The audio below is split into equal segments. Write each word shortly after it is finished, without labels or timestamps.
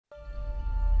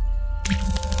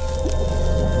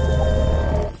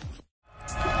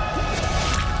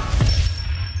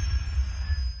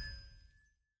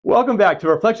Welcome back to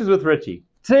Reflections with Richie.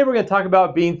 Today we're going to talk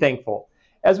about being thankful.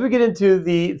 As we get into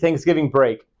the Thanksgiving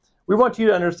break, we want you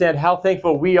to understand how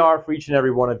thankful we are for each and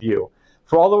every one of you,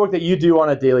 for all the work that you do on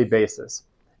a daily basis.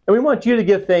 And we want you to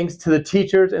give thanks to the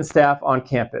teachers and staff on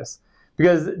campus,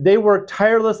 because they work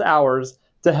tireless hours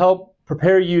to help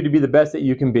prepare you to be the best that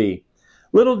you can be.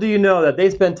 Little do you know that they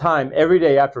spend time every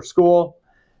day after school,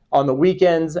 on the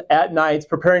weekends, at nights,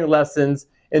 preparing lessons,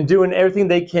 and doing everything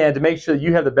they can to make sure that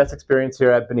you have the best experience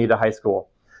here at Bonita High School.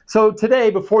 So today,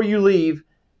 before you leave,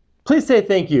 please say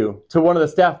thank you to one of the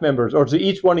staff members or to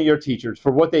each one of your teachers for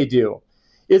what they do.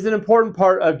 It's an important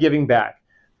part of giving back.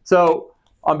 So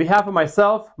on behalf of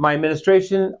myself, my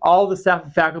administration, all the staff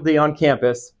and faculty on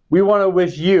campus, we want to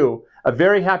wish you a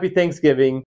very happy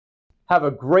Thanksgiving. Have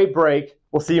a great break.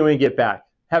 We'll see you when you get back.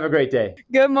 Have a great day.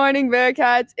 Good morning,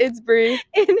 Bearcats. It's Bree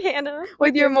and Hannah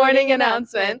with your morning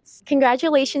announcements.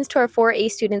 Congratulations to our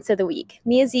 4A students of the week.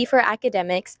 Mia Z for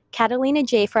academics, Catalina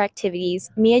J for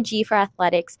activities, Mia G for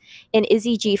athletics, and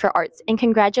Izzy G for arts. And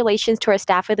congratulations to our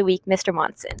staff of the week, Mr.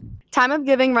 Monson. Time of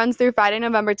giving runs through Friday,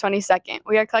 November 22nd.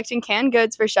 We are collecting canned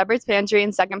goods for Shepherd's Pantry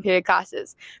and second period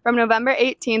classes. From November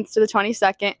 18th to the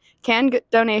 22nd, canned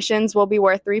donations will be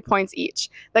worth 3 points each.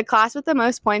 The class with the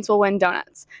most points will win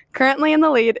donuts. Currently in the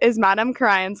lead is Madam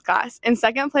Karayan's class. In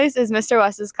second place is Mr.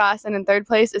 West's class, and in third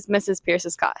place is Mrs.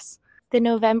 Pierce's class. The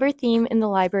November theme in the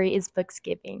library is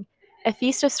Booksgiving, a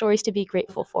feast of stories to be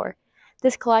grateful for.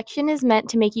 This collection is meant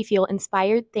to make you feel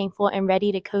inspired, thankful, and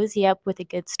ready to cozy up with a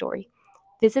good story.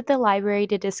 Visit the library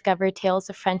to discover tales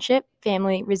of friendship,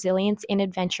 family, resilience, and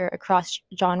adventure across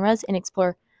genres and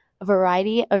explore a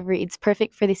variety of reads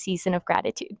perfect for the season of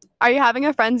gratitude. Are you having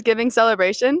a Friendsgiving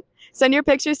celebration? Send your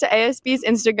pictures to ASB's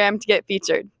Instagram to get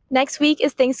featured. Next week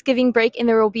is Thanksgiving break and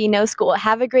there will be no school.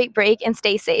 Have a great break and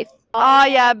stay safe. Oh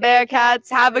yeah,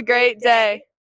 Bearcats, have a great day.